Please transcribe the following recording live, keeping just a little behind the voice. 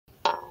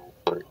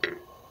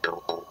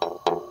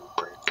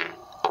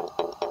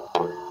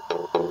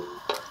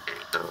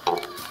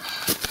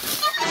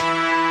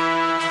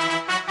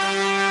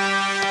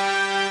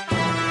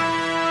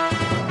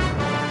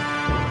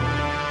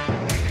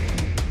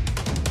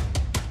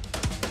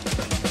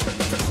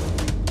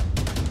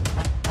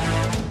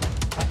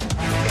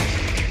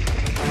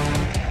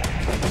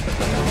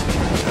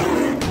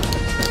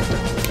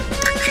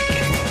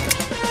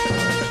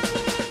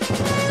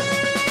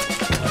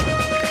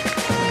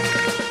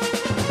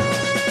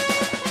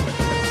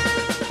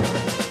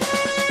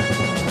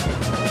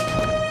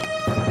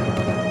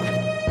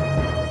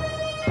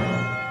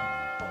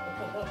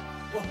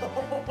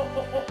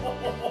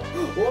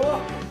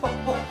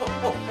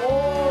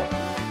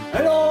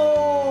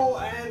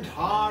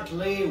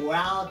very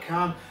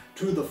welcome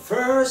to the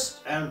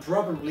first and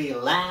probably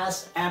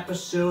last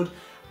episode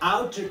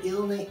out to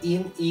Illner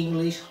in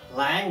English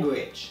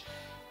language.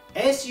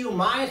 As you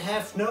might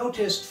have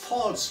noticed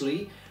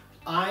falsely,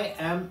 I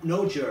am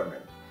no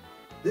German.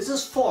 This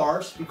is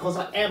false because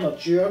I am a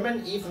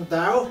German, even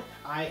though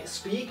I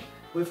speak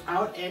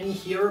without any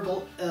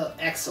hearable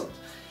accent.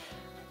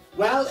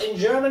 Well, in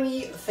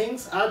Germany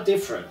things are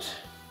different,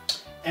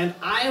 and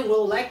I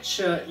will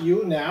lecture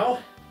you now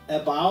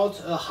about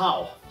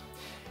how.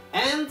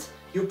 And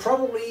you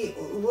probably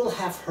will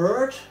have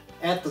heard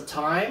at the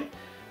time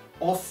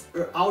of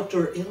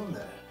outdoor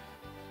Illner.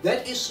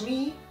 That is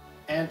me,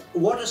 and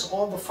what is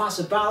all the fuss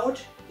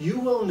about you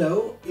will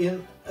know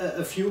in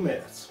a few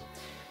minutes.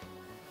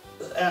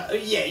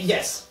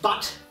 Yes,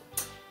 but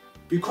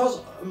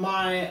because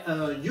my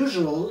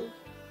usual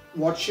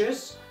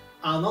watchers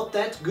are not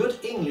that good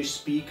English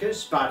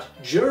speakers, but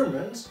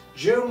German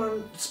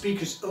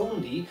speakers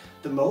only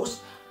the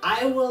most,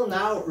 I will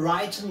now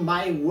write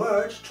my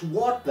word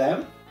toward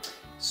them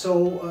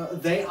so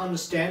they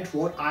understand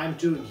what I'm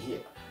doing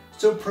here.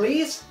 So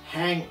please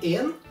hang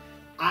in.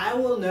 I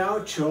will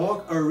now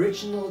talk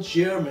original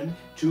German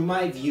to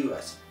my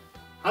viewers.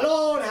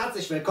 Hallo und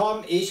herzlich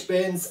willkommen, ich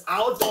bin's,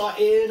 Outdoor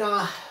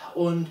Illner,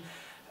 und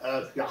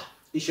ja,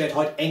 ich werde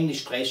heute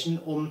Englisch sprechen,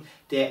 um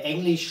der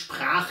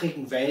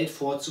englischsprachigen Welt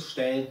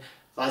vorzustellen,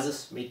 was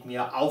es mit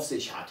mir auf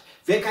sich hat.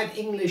 Wer kein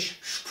Englisch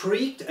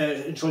spricht,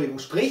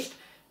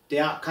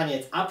 der kann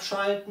jetzt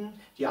abschalten.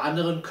 Die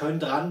anderen können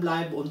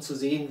dranbleiben, um zu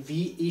sehen,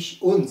 wie ich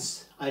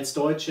uns als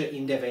Deutsche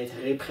in der Welt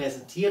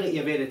repräsentiere.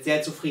 Ihr werdet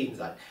sehr zufrieden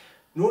sein.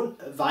 Nun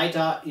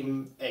weiter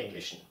im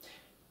Englischen.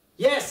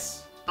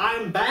 Yes,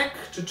 I'm back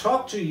to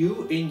talk to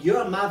you in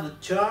your mother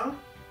tongue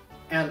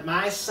and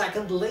my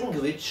second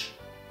language,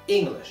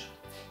 English.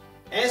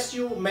 As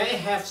you may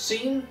have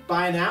seen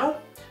by now,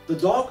 the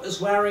dog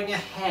is wearing a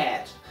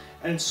hat,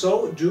 and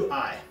so do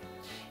I.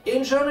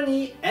 In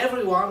Germany,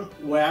 everyone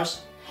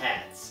wears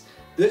hats.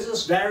 This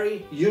is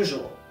very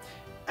usual.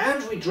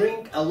 And we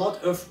drink a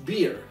lot of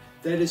beer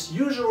that is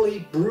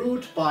usually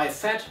brewed by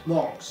fat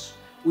monks.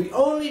 We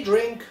only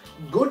drink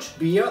good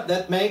beer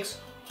that makes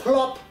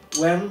plop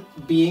when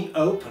being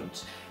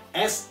opened,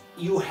 as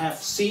you have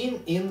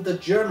seen in the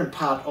German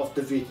part of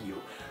the video.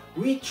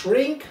 We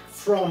drink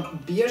from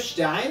beer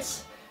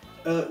steins,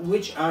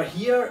 which are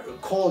here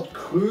called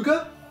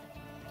Krüge,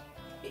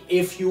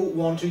 if you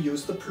want to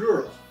use the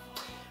plural.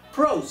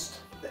 Prost,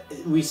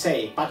 we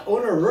say, but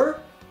on a r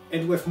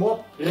and with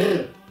more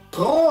r.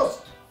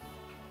 Prost!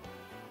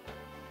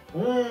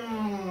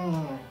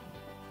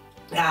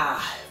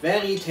 Ah,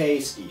 very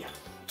tasty.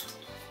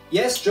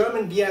 Yes,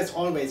 German beer is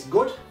always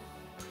good.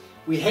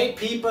 We hate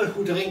people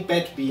who drink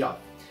bad beer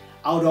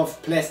out of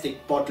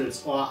plastic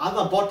bottles or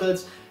other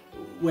bottles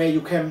where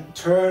you can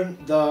turn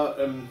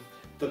the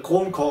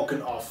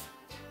Kronkorken off,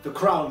 the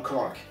crown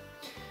cork.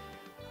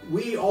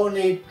 We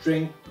only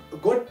drink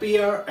good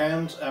beer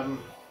and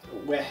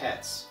wear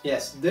hats.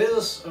 Yes, this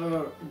is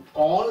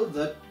all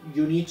that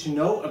you need to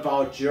know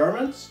about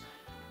Germans,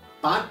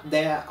 but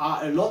there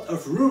are a lot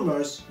of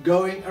rumors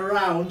going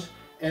around,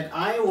 and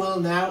I will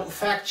now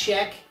fact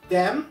check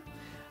them.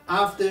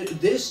 After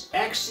this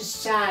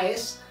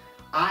exercise,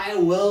 I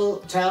will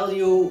tell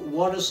you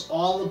what is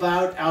all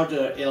about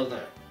outdoor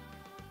Illner.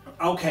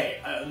 Okay,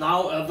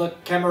 now the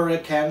camera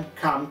can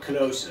come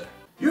closer.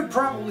 You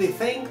probably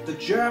think the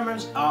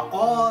Germans are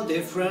all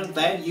different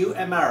than you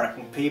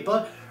American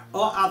people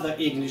or other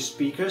English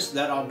speakers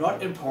that are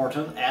not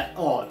important at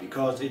all,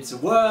 because it's a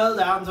world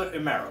under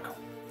America.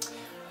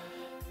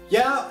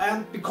 Yeah,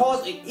 and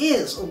because it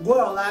is a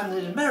world under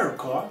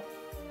America,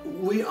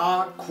 we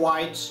are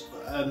quite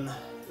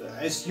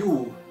as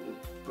you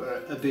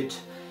a bit,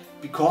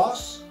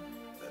 because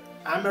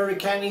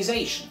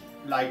Americanization,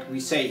 like we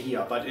say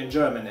here, but in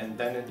German, and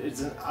then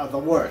it's another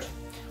word.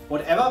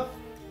 Whatever.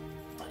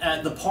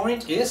 The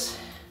point is,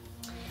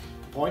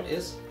 what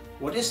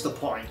is the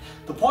point?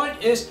 The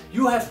point is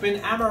you have been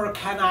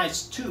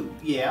Americanized too,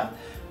 yeah?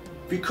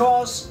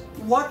 Because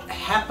what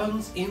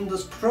happens in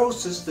this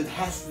process that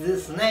has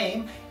this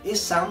name is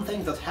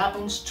something that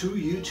happens to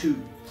you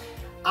too.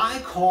 I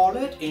call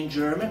it in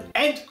German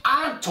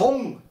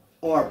Entartung,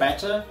 or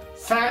better,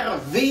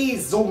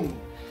 Verwesung.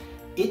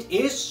 It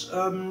is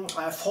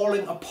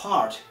falling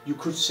apart, you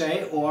could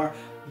say, or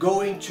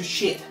going to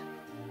shit.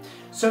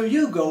 So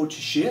you go to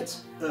shit,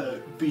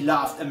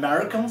 beloved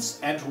Americans,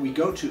 and we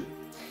go too.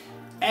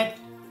 At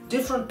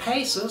different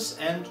paces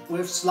and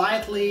with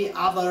slightly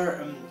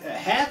other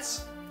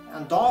heads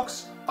and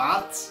dogs,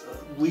 but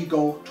we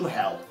go to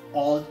hell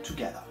all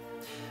together.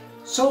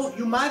 So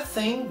you might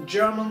think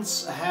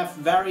Germans have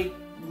very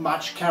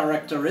much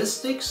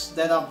characteristics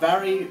that are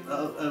very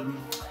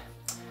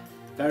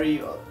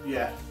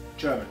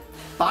German.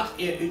 But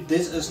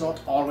this is not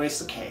always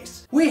the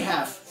case. We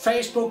have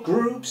Facebook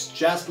groups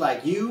just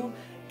like you,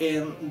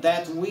 in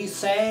that we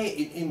say,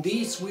 in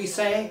these we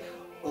say,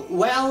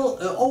 well,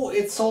 oh,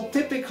 it's so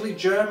typically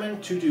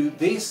German to do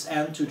this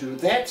and to do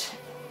that,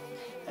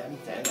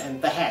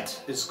 and the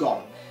hat is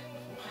gone.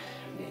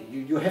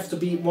 you have to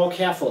be more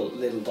careful,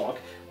 little dog,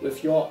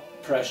 with your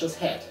precious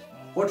head.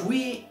 What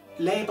we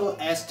label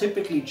as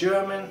typically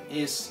German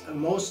is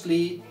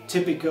mostly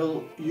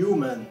typical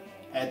human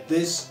at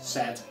this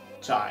set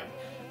time.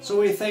 So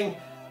we think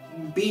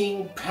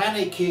being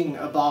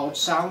panicking about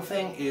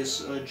something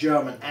is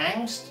German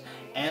angst,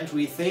 and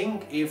we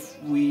think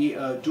if we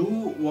do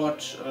what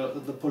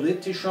the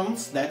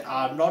politicians that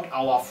are not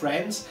our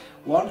friends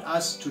want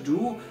us to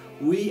do,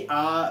 we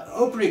are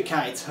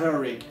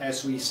obrigkeitshörig,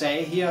 as we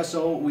say here,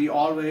 so we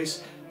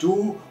always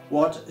do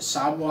what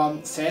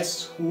someone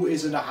says who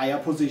is in a higher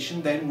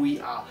position than we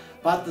are.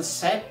 But the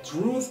sad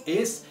truth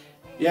is,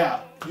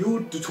 yeah,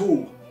 you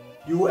too,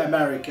 you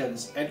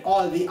Americans and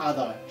all the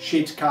other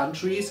shit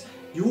countries,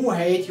 you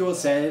hate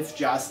yourself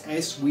just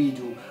as we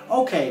do.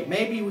 Okay,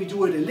 maybe we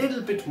do it a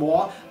little bit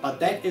more, but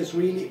that is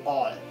really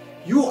all.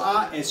 You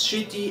are as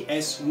shitty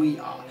as we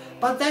are.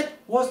 But that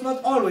was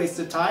not always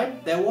the time.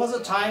 There was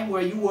a time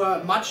where you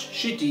were much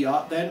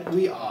shittier than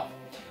we are.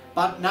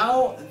 But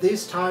now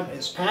this time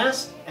is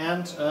past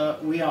and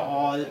we are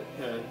all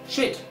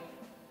shit.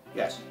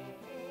 Yes.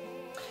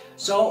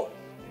 So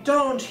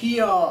don't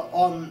hear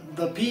on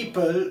the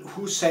people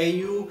who say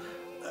you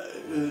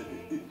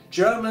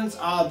Germans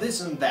are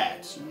this and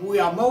that. We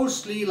are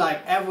mostly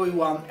like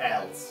everyone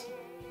else.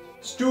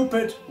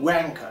 Stupid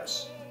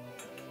wankers.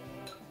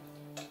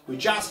 We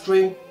just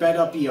drink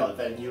better beer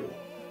than you.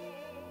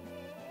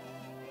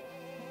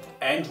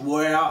 And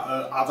wear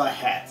other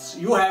hats.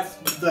 You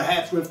have the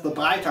hat with the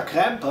breiter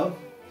Krempe,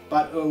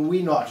 but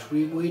we not.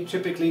 We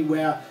typically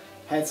wear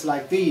hats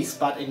like these,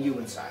 but in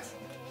human size.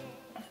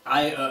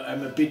 I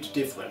am a bit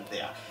different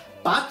there.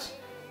 But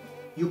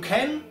you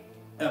can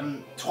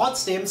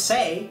trotzdem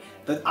say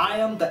that I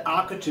am the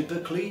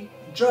archetypically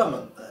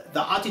German.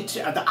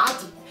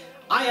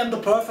 I am the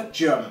perfect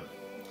German.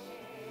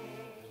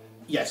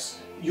 Yes,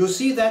 you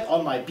see that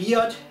on my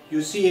beard,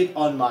 you see it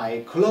on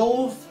my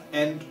clothes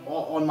and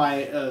on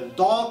my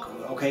dog.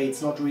 Okay,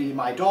 it's not really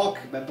my dog,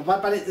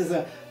 but it is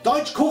a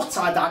Deutsch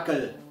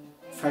Kurzhaardackel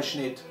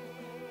Verschnitt.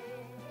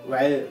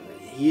 Well,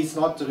 he's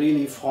not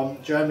really from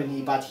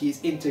Germany, but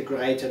he's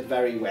integrated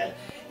very well.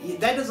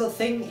 That is a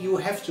thing you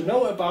have to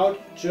know about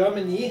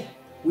Germany.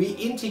 We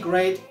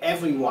integrate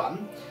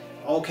everyone.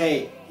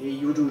 Okay,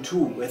 you do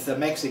too, with the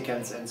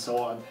Mexicans and so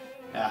on.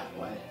 Yeah,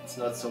 well, it's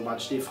not so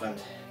much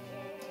different.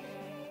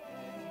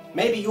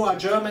 Maybe you are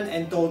German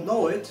and don't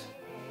know it,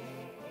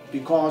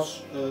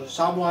 because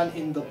someone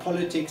in the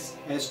politics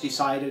has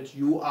decided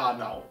you are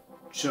now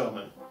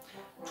German,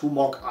 to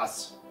mock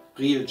us,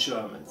 real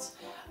Germans.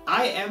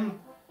 I am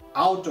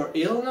outer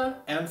Illner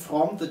and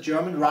from the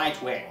German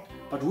right wing.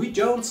 But we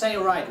don't say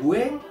right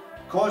wing,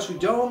 because we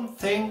don't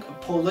think a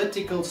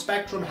political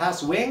spectrum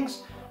has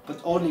wings,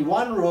 but only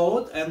one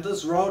road, and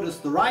this road is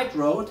the right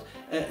road,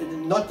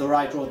 not the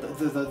right road,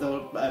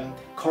 the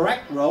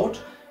correct road,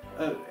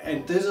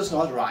 and this is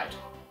not right.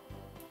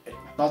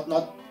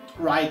 Not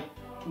right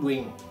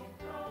wing.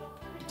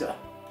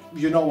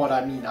 You know what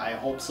I mean, I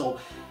hope so.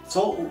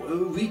 So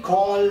we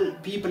call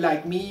people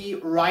like me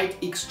right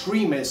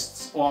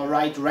extremists or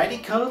right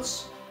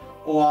radicals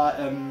or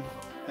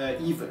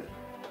evil.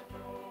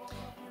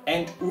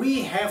 And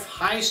we have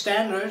high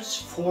standards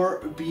for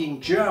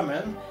being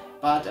German,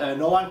 but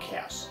no one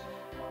cares.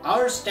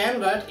 Our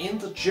standard in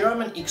the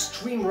German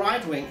extreme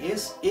right wing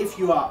is, if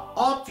you are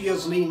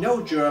obviously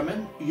no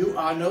German, you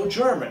are no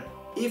German.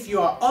 If you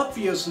are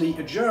obviously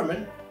a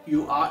German,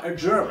 you are a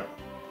German.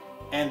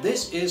 And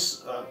this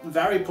is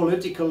very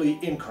politically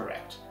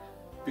incorrect,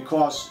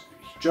 because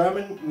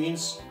German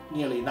means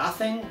nearly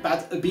nothing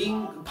but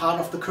being part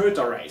of the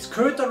Köter race.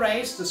 Köter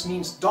race, this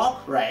means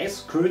dog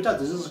race. Köter,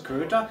 this is a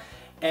Köter.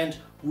 And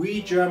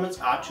we Germans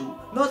are too.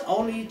 Not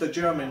only the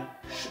German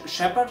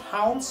Shepherd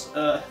Hounds,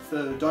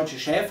 the Deutsche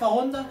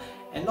Schäferhunde,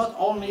 and not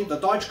only the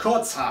Deutsch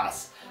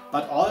Kurzhaars,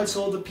 but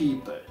also the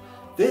people.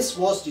 This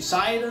was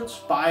decided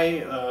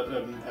by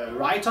a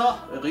Richter,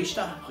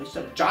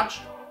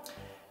 judge,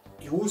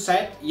 who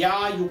said,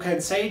 yeah, you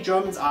can say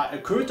Germans are a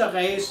Köter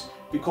race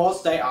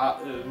because they are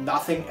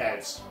nothing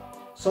else.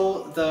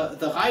 So the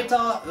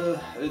Richter,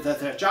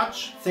 the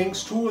judge,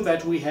 thinks too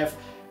that we have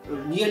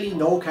nearly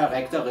no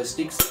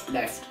characteristics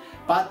left.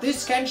 But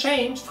this can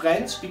change,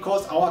 friends,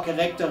 because our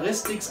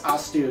characteristics are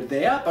still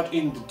there, but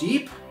in the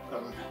deep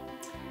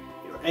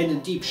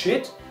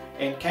shit,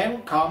 and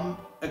can come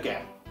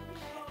again.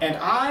 And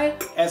I,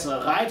 as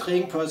a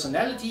right-wing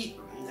personality,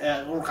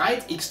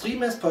 right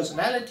extremist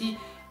personality,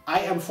 I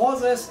am for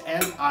this,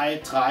 and I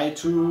try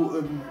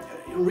to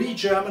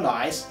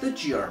re-Germanize the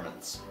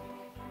Germans.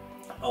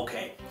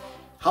 Okay,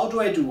 how do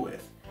I do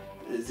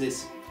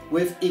this?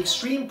 With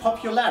extreme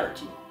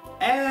popularity.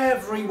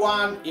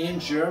 Everyone in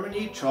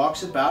Germany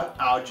talks about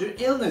outer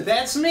Illner.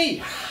 That's me!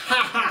 Ha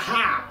ha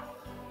ha!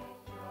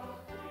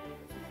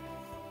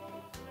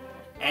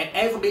 And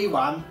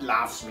everyone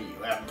loves me,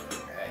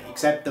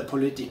 except the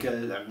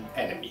political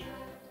enemy.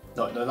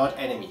 No, not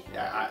enemy.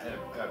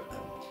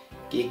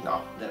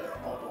 Gegner, the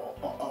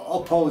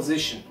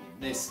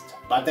oppositionist.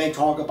 But they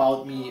talk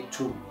about me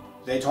too.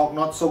 they talk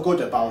not so good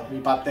about me,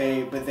 but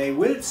they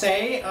will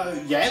say,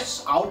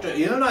 yes, out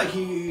Illner,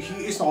 he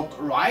is not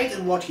right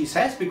in what he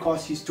says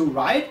because he's too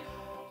right,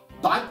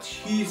 but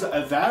he's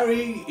a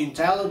very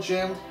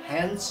intelligent,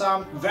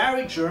 handsome,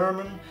 very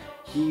German.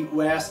 He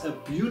wears a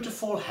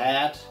beautiful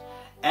hat.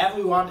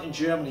 Everyone in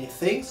Germany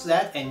thinks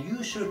that, and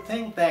you should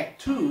think that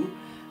too,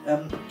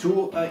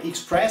 to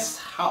express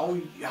how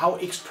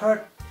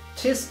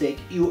expertistic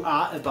you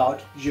are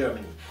about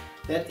Germany.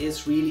 That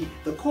is really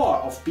the core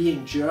of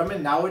being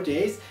German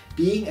nowadays,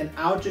 being an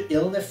outer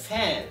Illner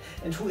fan.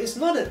 And who is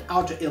not an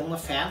outer Illner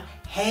fan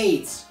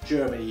hates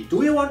Germany.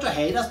 Do you want to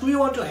hate us? Do you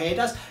want to hate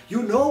us?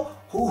 You know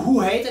who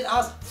hated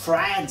us?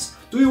 France.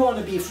 Do you want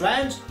to be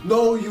France?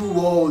 No, you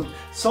won't.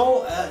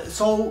 So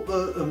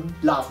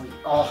love me.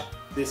 Oh,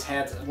 this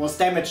head was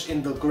damaged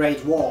in the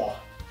Great War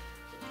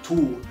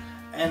too.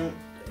 And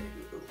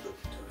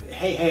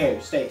hey,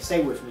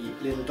 stay with me,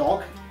 little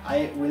dog.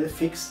 I will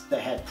fix the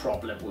head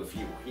problem with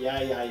you.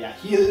 Yeah.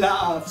 He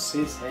loves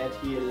his head.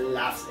 He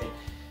loves it.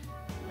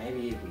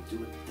 Maybe we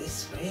do it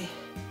this way.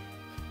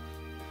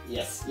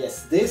 Yes.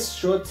 This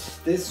should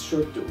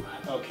do.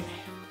 Okay.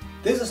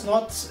 This is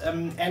not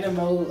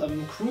animal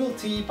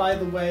cruelty, by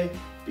the way,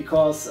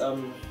 because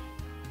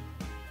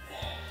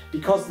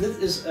this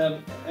is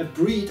a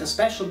breed, a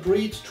special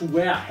breed to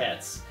wear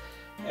hats.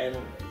 And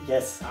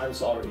yes, I'm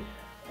sorry.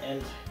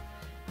 And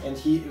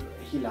he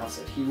loves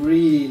it. He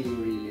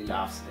really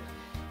loves it.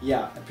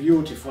 Yeah, a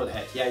beautiful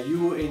hat. Yeah,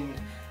 you in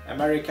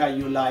America,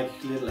 you like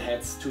little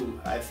hats too,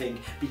 I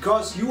think,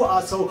 because you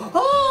are so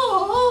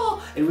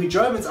and we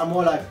Germans are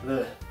more like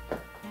ugh.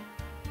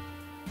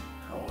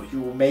 Oh,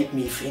 you make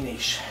me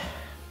finish.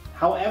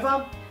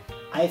 However,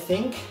 I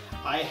think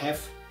I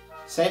have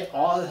said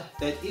all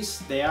that is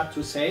there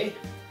to say,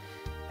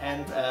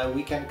 and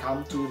we can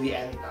come to the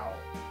end now.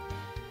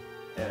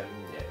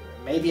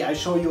 Maybe I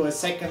show you a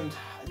second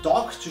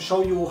dog to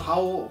show you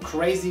how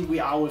crazy we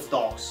are with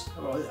dogs.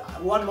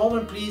 One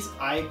moment please,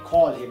 I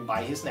call him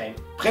by his name.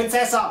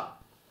 Prinsessa!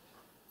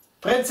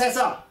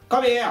 Prinsessa!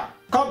 Komm her!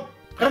 Komm!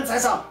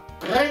 Prinsessa!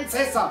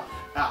 Prinsessa!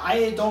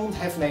 I don't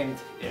have named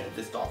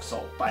this dog,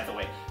 so by the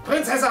way.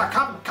 Prinsessa,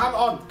 come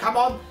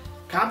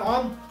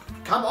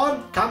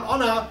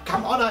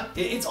on her.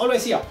 It's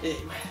always here.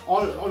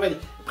 Already.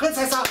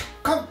 Prinsessa,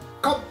 come,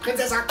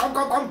 Prinsessa,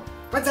 come.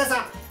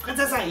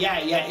 Prinsessa,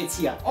 yeah, it's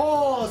here.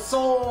 Oh,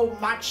 so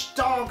much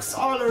dogs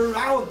all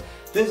around.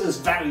 This is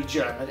very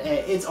German.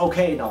 It's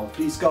okay now.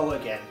 Please go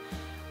again.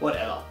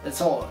 Whatever.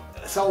 So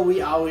we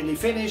are really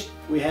finished.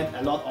 We had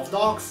a lot of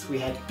dogs. We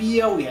had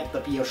beer. We had the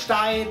beer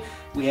stein.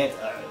 We had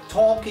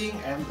talking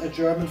and a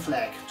German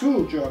flag.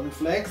 2 German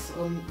flags.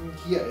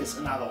 Here is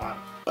another one.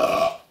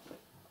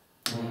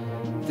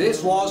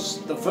 This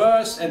was the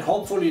first and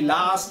hopefully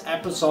last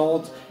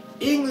episode.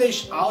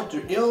 English out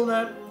to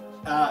Illner.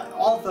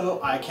 Although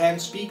I can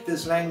speak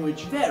this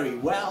language very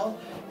well,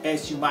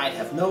 as you might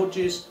have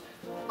noticed,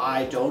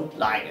 I don't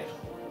like it.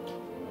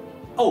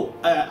 Oh,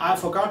 I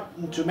forgot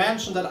to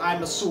mention that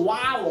I'm a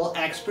survival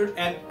expert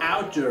and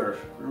outdoor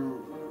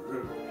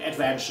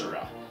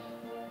adventurer.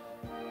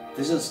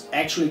 This is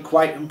actually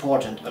quite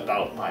important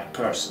about my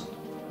person.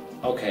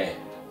 Okay,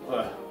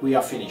 we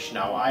are finished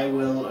now. I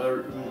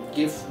will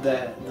give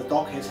the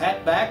dog his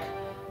head back.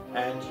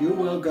 And you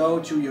will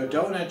go to your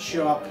donut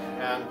shop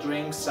and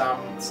drink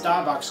some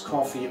Starbucks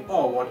coffee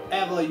or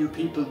whatever you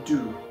people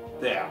do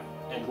there,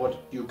 and what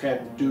you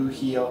can do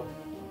here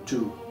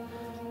too,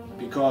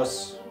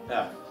 because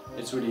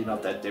it's really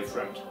not that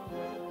different.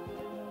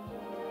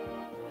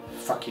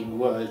 Fucking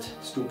world,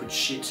 stupid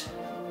shit.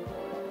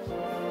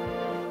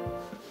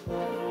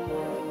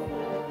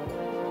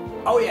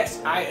 Oh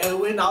yes, I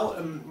will now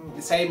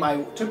say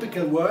my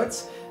typical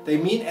words. They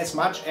mean as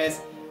much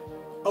as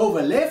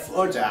overlive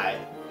or die.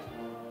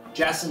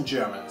 Just in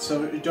German,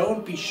 so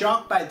don't be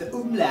shocked by the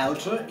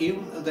umlaute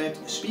in that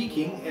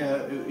speaking.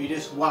 It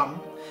is 1,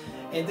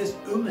 and this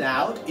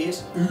umlaut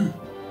is ü.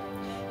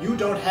 You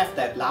don't have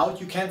that loud,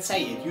 you can't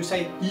say it. You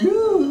say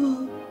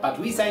you, but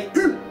we say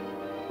ü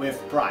with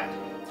pride.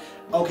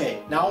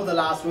 Okay, now the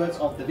last words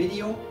of the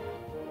video.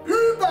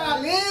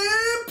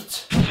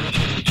 Überlebt!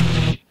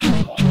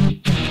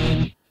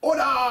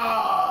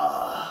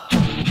 Oder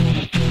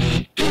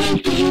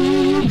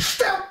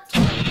stirbt!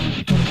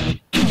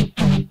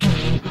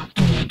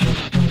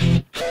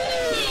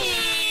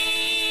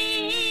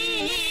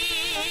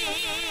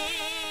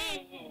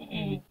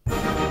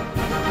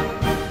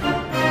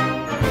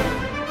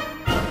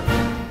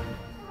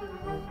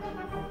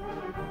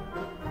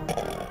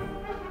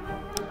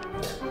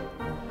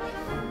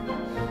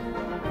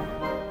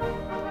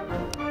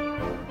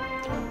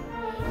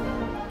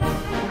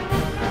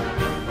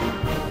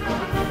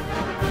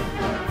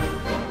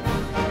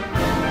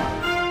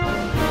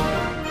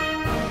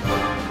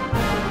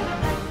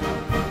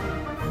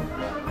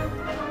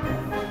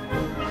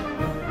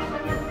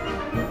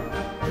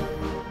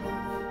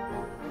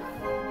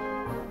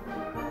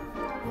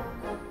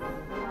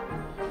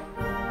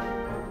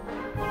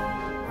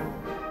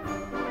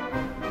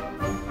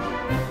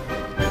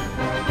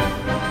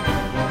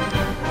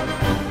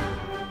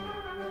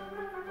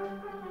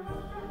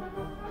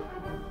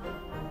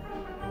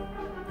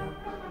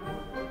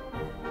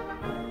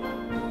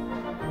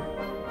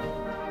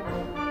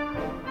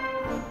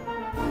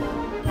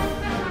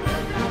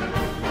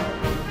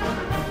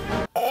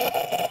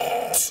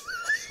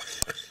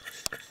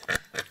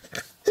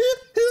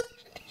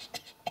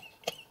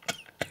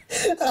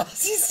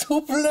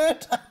 so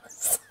blöd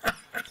aus.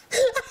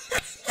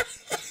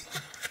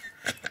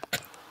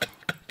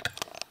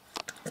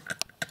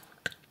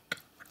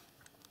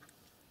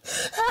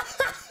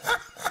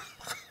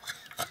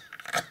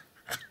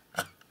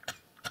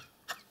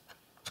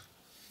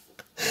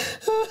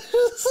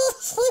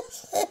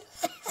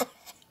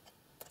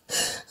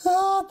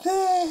 Oh,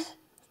 nee.